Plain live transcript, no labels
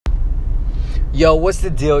Yo, what's the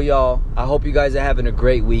deal, y'all? I hope you guys are having a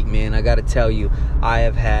great week, man. I gotta tell you, I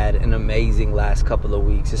have had an amazing last couple of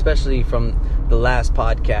weeks, especially from the last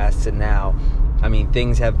podcast to now. I mean,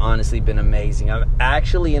 things have honestly been amazing. I'm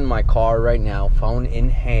actually in my car right now, phone in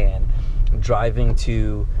hand, driving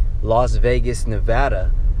to Las Vegas,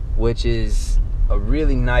 Nevada, which is a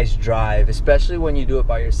really nice drive, especially when you do it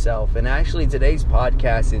by yourself. And actually, today's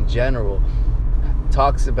podcast in general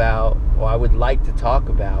talks about, or I would like to talk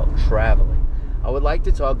about, traveling. I would like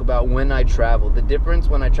to talk about when I travel, the difference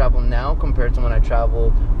when I travel now compared to when I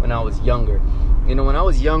traveled when I was younger. You know, when I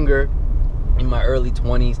was younger, in my early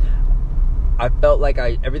 20s, I felt like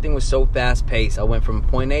everything was so fast-paced. I went from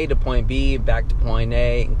point A to point B, back to point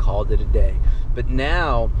A, and called it a day. But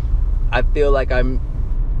now, I feel like I'm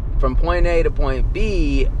from point A to point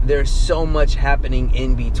B, there's so much happening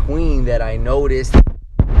in between that I notice,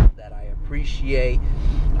 that I appreciate.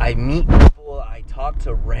 I meet people, I talk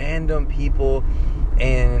to random people,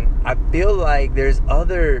 and I feel like there's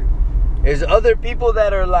other people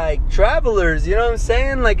that are like travelers, you know what I'm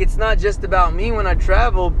saying? Like, it's not just about me when I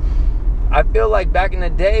travel. I feel like back in the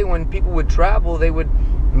day when people would travel, they would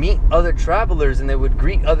meet other travelers and they would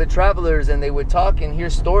greet other travelers and they would talk and hear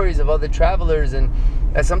stories of other travelers, and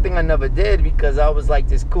that's something I never did because I was like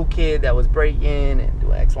this cool kid that was breaking and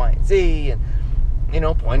doing X, Y, and Z and, you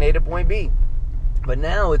know, point A to point B. But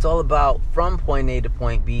now it's all about from point A to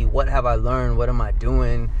point B. What have I learned? What am I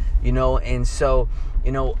doing? You know, and so,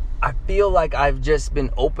 you know, I feel like I've just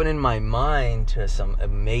been opening my mind to some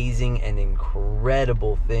amazing and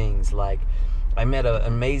incredible things. Like, I met an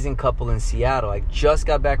amazing couple in Seattle. I just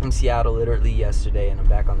got back from Seattle literally yesterday, and I'm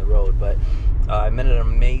back on the road. But I met an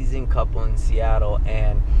amazing couple in Seattle,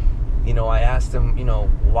 and, you know, I asked him, you know,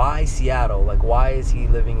 why Seattle? Like, why is he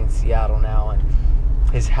living in Seattle now? And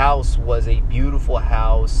his house was a beautiful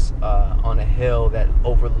house on a hill that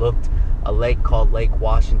overlooked a lake called Lake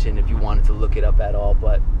Washington, if you wanted to look it up at all.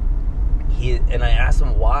 But I asked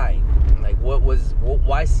him why, like,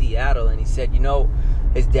 why Seattle? And he said, you know,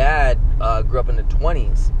 his dad grew up in the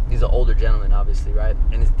 20s. He's an older gentleman, obviously, right?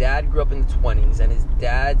 And his dad grew up in the 20s, and his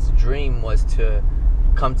dad's dream was to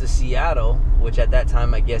come to Seattle, which at that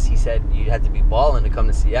time, I guess he said you had to be balling to come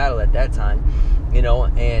to Seattle at that time, you know,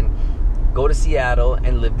 and go to Seattle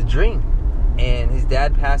and live the dream. And his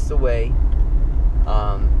dad passed away,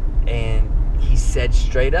 and he said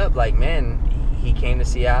straight up, like, man, he came to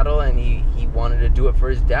Seattle and he wanted to do it for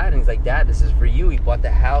his dad. And he's like, Dad, this is for you. He bought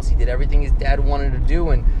the house. He did everything his dad wanted to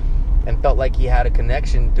do, and felt like he had a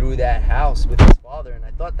connection through that house with his father. And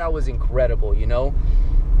I thought that was incredible, you know.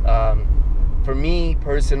 For me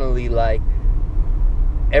personally, like,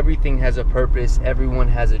 everything has a purpose. Everyone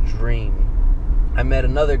has a dream. I met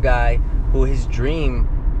another guy who his dream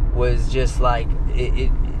was just like,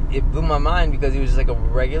 it blew my mind because he was just like a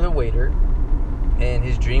regular waiter. And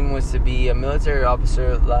his dream was to be a military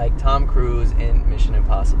officer like Tom Cruise in Mission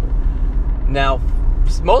Impossible. Now,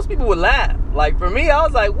 most people would laugh. Like, for me, I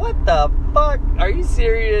was like, what the fuck? Are you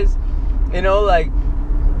serious? You know, like,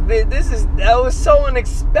 that was so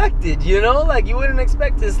unexpected, you know? Like, you wouldn't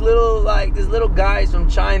expect this little guy from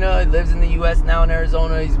China. He lives in the U.S. now in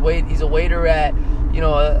Arizona. He's a waiter at, you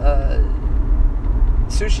know, a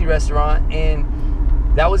sushi restaurant. And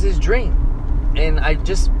that was his dream. And I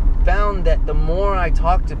just found that the more I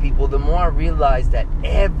talk to people, the more I realize that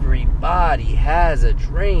everybody has a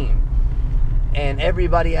dream and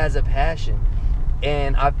everybody has a passion.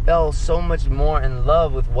 And I fell so much more in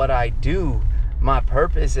love with what I do. My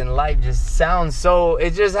purpose in life just sounds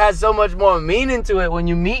it just has so much more meaning to it when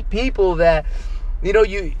you meet people that, you know,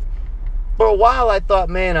 for a while I thought,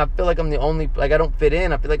 man, I feel like I'm the only, like, I don't fit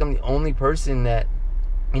in. I feel like I'm the only person that,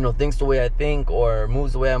 you know, thinks the way I think or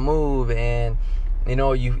moves the way I move. And, you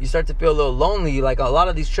know, you start to feel a little lonely. Like, a lot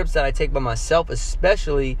of these trips that I take by myself,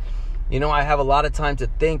 especially, you know, I have a lot of time to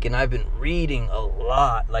think, and I've been reading a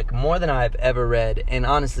lot, like more than I've ever read. And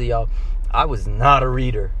honestly, y'all, I was not a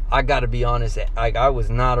reader. I gotta be honest. Like, I was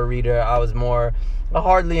not a reader. I was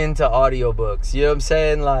hardly into audiobooks. You know what I'm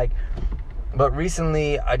saying? Like, but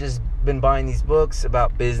recently, I just been buying these books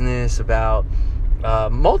about business, about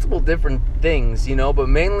multiple different things, you know, but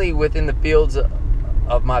mainly within the fields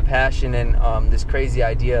of my passion and this crazy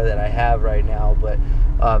idea that I have right now, but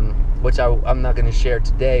which I'm not going to share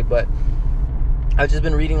today. But I've just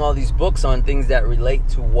been reading all these books on things that relate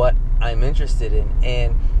to what I'm interested in.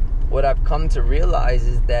 And what I've come to realize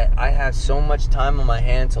is that I have so much time on my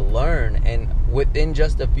hand to learn. And within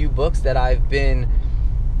just a few books that I've been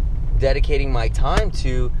dedicating my time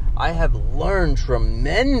to, I have learned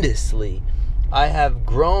tremendously. I have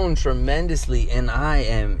grown tremendously, and I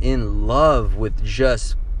am in love with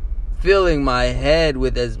just filling my head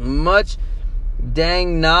with as much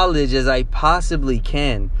dang knowledge as I possibly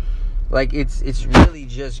can. Like, it's really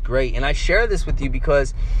just great. And I share this with you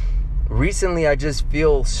because recently I just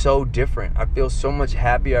feel so different. I feel so much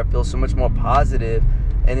happier. I feel so much more positive.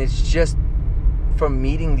 And it's just from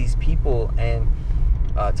meeting these people and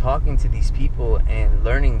talking to these people and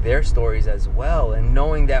learning their stories as well. And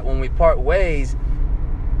knowing that when we part ways,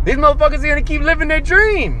 these motherfuckers are going to keep living their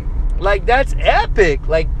dream. Like, that's epic.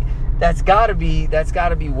 Like, that's gotta be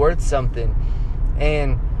worth something.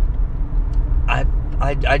 And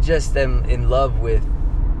I just am in love with,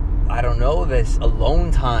 I don't know, this alone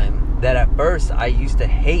time that at first I used to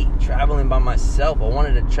hate traveling by myself. I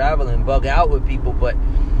wanted to travel and bug out with people, but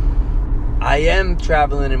I am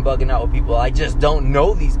traveling and bugging out with people. I just don't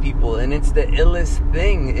know these people. And it's the illest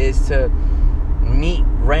thing is to meet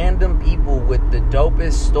random people with the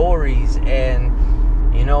dopest stories.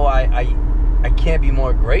 And, you know, I can't be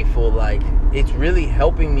more grateful. Like, it's really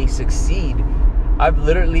helping me succeed. I've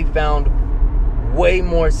literally found way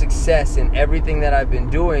more success in everything that I've been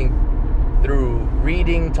doing through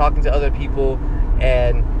reading, talking to other people,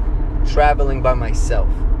 and traveling by myself.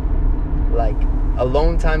 Like,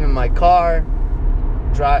 alone time in my car,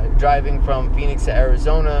 driving from Phoenix to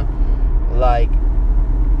Arizona. Like,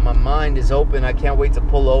 my mind is open. I can't wait to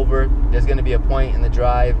pull over. There's going to be a point in the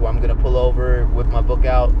drive where I'm going to pull over, whip my book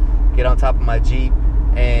out, get on top of my Jeep,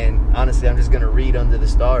 and honestly, I'm just going to read under the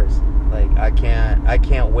stars. Like, I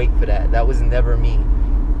can't wait for that. That was never me.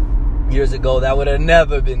 Years ago, that would have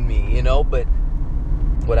never been me, you know? But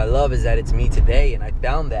what I love is that it's me today, and I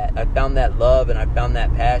found that. I found that love, and I found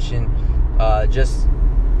that passion just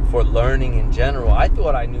for learning in general. I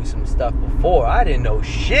thought I knew some stuff before. I didn't know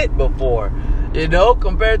shit before, you know,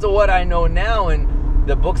 compared to what I know now. And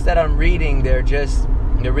the books that I'm reading, they're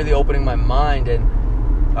really opening my mind. And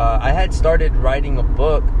I had started writing a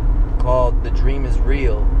book called The Dream is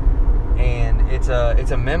Real. And it's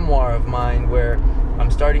a memoir of mine where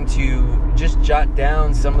I'm starting to just jot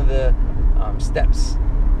down some of the steps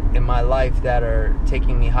in my life that are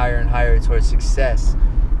taking me higher and higher towards success.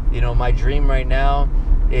 You know, my dream right now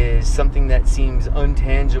is something that seems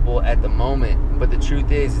untangible at the moment, but the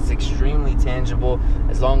truth is it's extremely tangible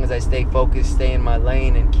as long as I stay focused, stay in my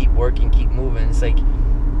lane, and keep working, keep moving. It's like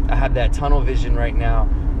I have that tunnel vision right now,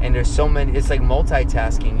 and there's so many, it's like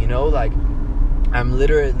multitasking, you know, like I'm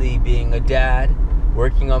literally being a dad,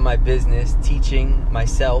 working on my business, teaching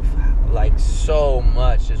myself like so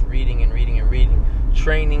much, just reading and reading and reading,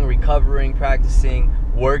 training, recovering, practicing,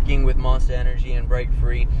 working with Monster Energy and Break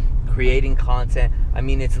Free, creating content. I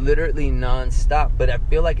mean, it's literally nonstop, but I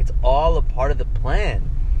feel like it's all a part of the plan.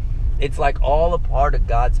 It's like all a part of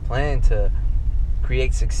God's plan to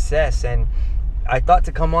create success. And I thought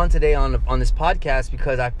to come on today on this podcast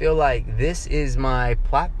because I feel like this is my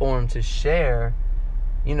platform to share,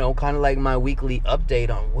 you know, kind of like my weekly update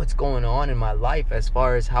on what's going on in my life as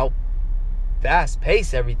far as how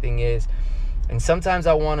fast-paced everything is. And sometimes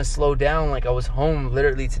I want to slow down. Like, I was home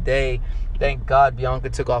literally today. Thank God Bianca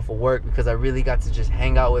took off of work because I really got to just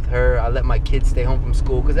hang out with her. I let my kids stay home from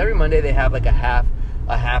school because every Monday they have like a half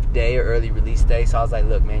day or early release day. So I was like,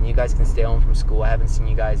 look, man, you guys can stay home from school. I haven't seen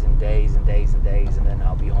you guys in days and days and days, and then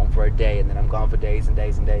I'll be home for a day, and then I'm gone for days and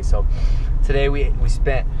days and days. So today we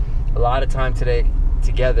spent a lot of time today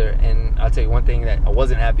together, and I'll tell you one thing that I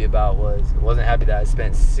wasn't happy about was I wasn't happy that I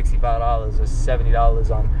spent $65 or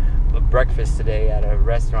 $70 on breakfast today at a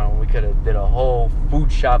restaurant when we could have did a whole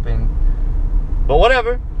food shopping. But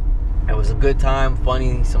whatever, it was a good time,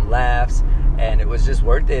 funny, some laughs, and it was just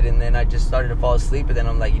worth it. And then I just started to fall asleep, and then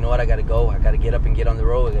I'm like, you know what, I gotta go. I gotta get up and get on the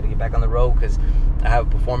road. I gotta get back on the road because I have a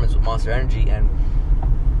performance with Monster Energy and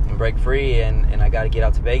Break Free, and I gotta get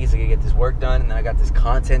out to Vegas. I gotta get this work done, and then I got this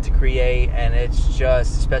content to create. And it's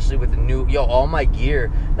just, especially with the new, all my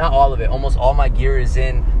gear, not all of it, almost all my gear is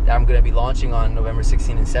in that I'm gonna be launching on November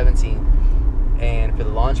 16th and 17th, and for the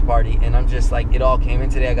launch party. And I'm just like, it all came in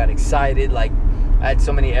today. I got excited. Like, I had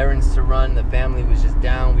so many errands to run. The family was just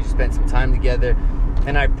down. We just spent some time together,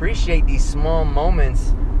 and I appreciate these small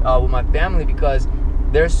moments with my family because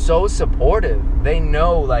they're so supportive. They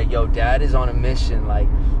know, like, yo, dad is on a mission. Like,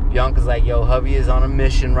 Bianca's like, yo, hubby is on a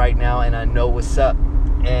mission right now, and I know what's up.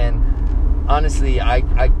 And honestly, I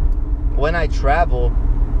when I travel,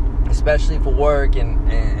 especially for work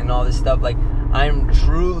and all this stuff, like, I'm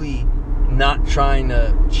truly not trying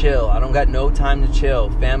to chill. I don't got no time to chill.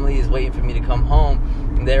 Family is waiting for me to come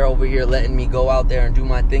home, and they're over here letting me go out there and do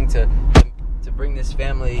my thing to bring this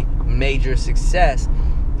family major success.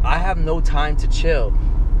 I have no time to chill,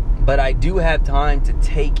 but I do have time to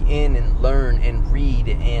take in and learn and read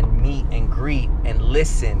and meet and greet and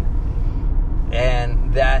listen.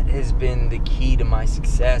 And that has been the key to my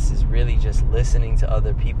success, is really just listening to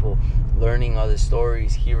other people, learning other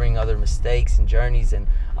stories, hearing other mistakes and journeys, and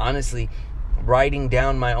honestly writing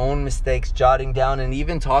down my own mistakes, jotting down, and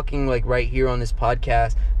even talking like right here on this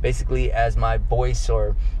podcast, basically as my voice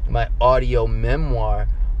or my audio memoir.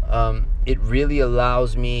 It really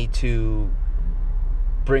allows me to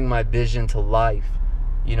bring my vision to life,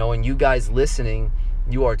 and you guys listening,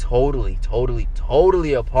 you are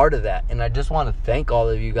totally a part of that. And I just want to thank all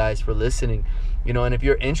of you guys for listening, and if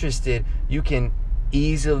you're interested, you can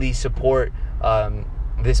easily support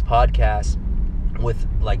this podcast with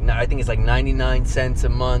I think it's like 99 cents a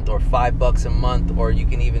month or $5 a month, or you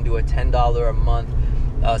can even do a $10 a month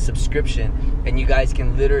subscription, and you guys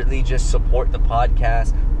can literally just support the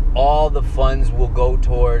podcast. All the funds will go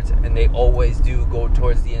towards, and they always do go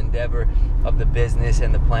towards, the endeavor of the business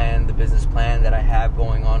and the business plan that I have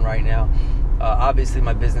going on right now. Obviously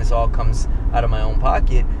my business all comes out of my own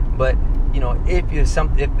pocket, but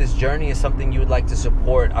if this journey is something you would like to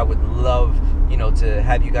support, I would love to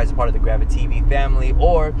have you guys a part of the Gravity TV family.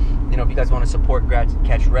 Or if you guys want to support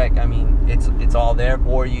Catch Rec, I mean, it's all there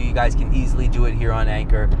for you. You guys can easily do it here on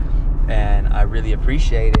Anchor, and I really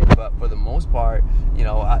appreciate it. But for the most part,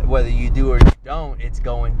 whether you do or you don't, it's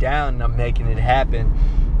going down, and I'm making it happen.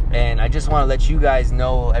 And I just want to let you guys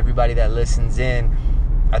know, everybody that listens in,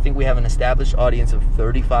 I think we have an established audience of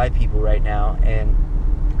 35 people right now, and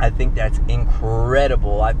I think that's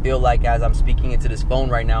incredible. I feel like as I'm speaking into this phone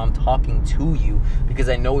right now, I'm talking to you, because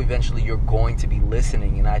I know eventually you're going to be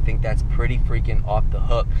listening, and I think that's pretty freaking off the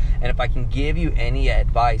hook. And if I can give you any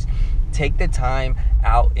advice, take the time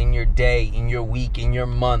out in your day, in your week, in your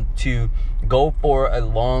month to go for a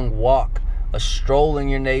long walk, a stroll in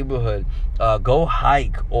your neighborhood, go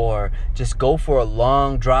hike, or just go for a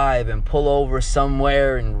long drive and pull over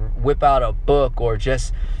somewhere and whip out a book, or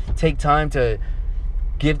just take time to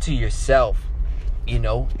give to yourself,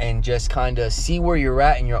 and just kind of see where you're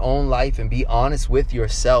at in your own life and be honest with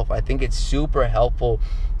yourself. I think it's super helpful.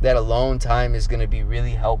 That alone time is going to be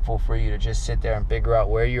really helpful for you to just sit there and figure out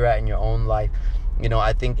where you're at in your own life.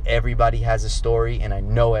 I think everybody has a story, and I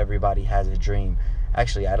know everybody has a dream.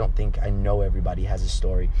 Actually, I don't think I know everybody has a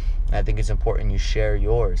story. I think it's important you share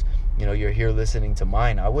yours. You're here listening to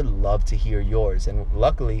mine. I would love to hear yours. And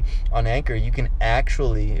luckily, on Anchor, you can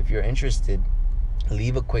actually, if you're interested,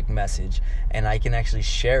 leave a quick message, and I can actually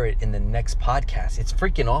share it in the next podcast. It's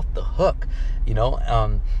freaking off the hook,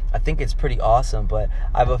 I think it's pretty awesome. But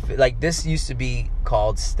I have this used to be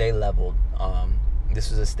called Stay Leveled. This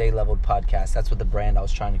was a Stay Leveled podcast. That's what the brand I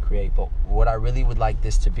was trying to create. But what I really would like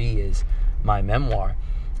this to be is my memoir,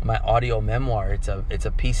 my audio memoir. It's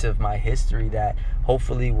a piece of my history that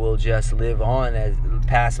hopefully will just live on as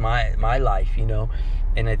past my life,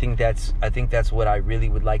 And I think that's what I really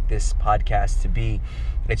would like this podcast to be.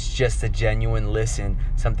 It's just a genuine listen,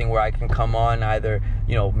 something where I can come on either,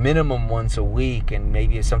 minimum once a week, and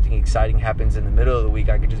maybe if something exciting happens in the middle of the week,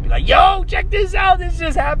 I could just be like, yo, check this out, this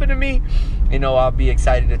just happened to me. I'll be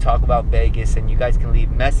excited to talk about Vegas, and you guys can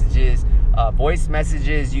leave messages, voice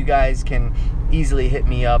messages. You guys can easily hit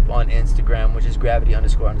me up on Instagram, which is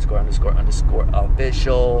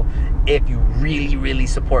gravity____official. If you really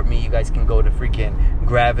support me, you guys can go to freaking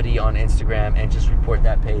Gravity on Instagram and just report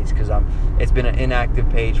that page, because it's been an inactive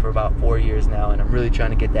page for about 4 years now, and I'm really trying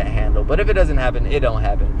to get that handle. But if it doesn't happen, it don't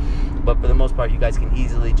happen. But for the most part, you guys can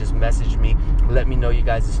easily just message me, let me know you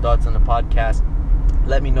guys' thoughts on the podcast.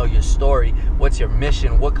 Let me know your story. What's your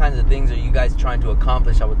mission? What kinds of things are you guys trying to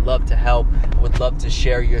accomplish? I would love to help. I would love to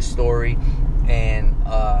share your story and,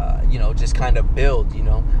 just kind of build,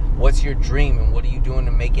 what's your dream and what are you doing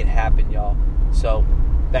to make it happen, y'all? So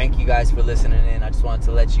thank you guys for listening in. I just wanted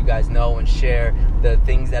to let you guys know and share the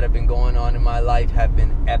things that have been going on in my life have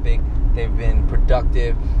been epic. They've been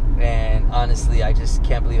productive. And honestly, I just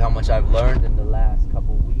can't believe how much I've learned in the last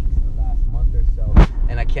couple weeks, in the last month or so.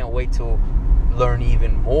 And I can't wait to learn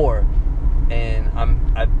even more. And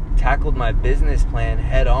I've tackled my business plan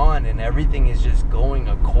head on, and everything is just going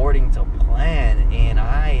according to plan, and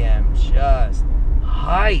I am just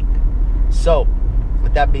hyped. So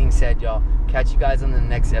with that being said, y'all, catch you guys on the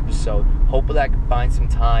next episode. Hopefully I can find some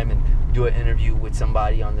time and do an interview with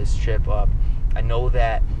somebody on this trip. I know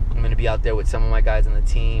that I'm going to be out there with some of my guys on the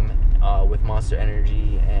team, with Monster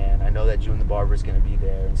Energy, and I know that June the Barber is going to be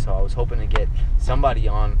there, and so I was hoping to get somebody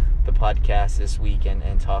on the podcast this week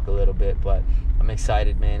and talk a little bit. But I'm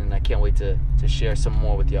excited, man, and I can't wait to share some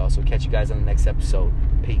more with y'all. So catch you guys on the next episode.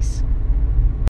 Peace.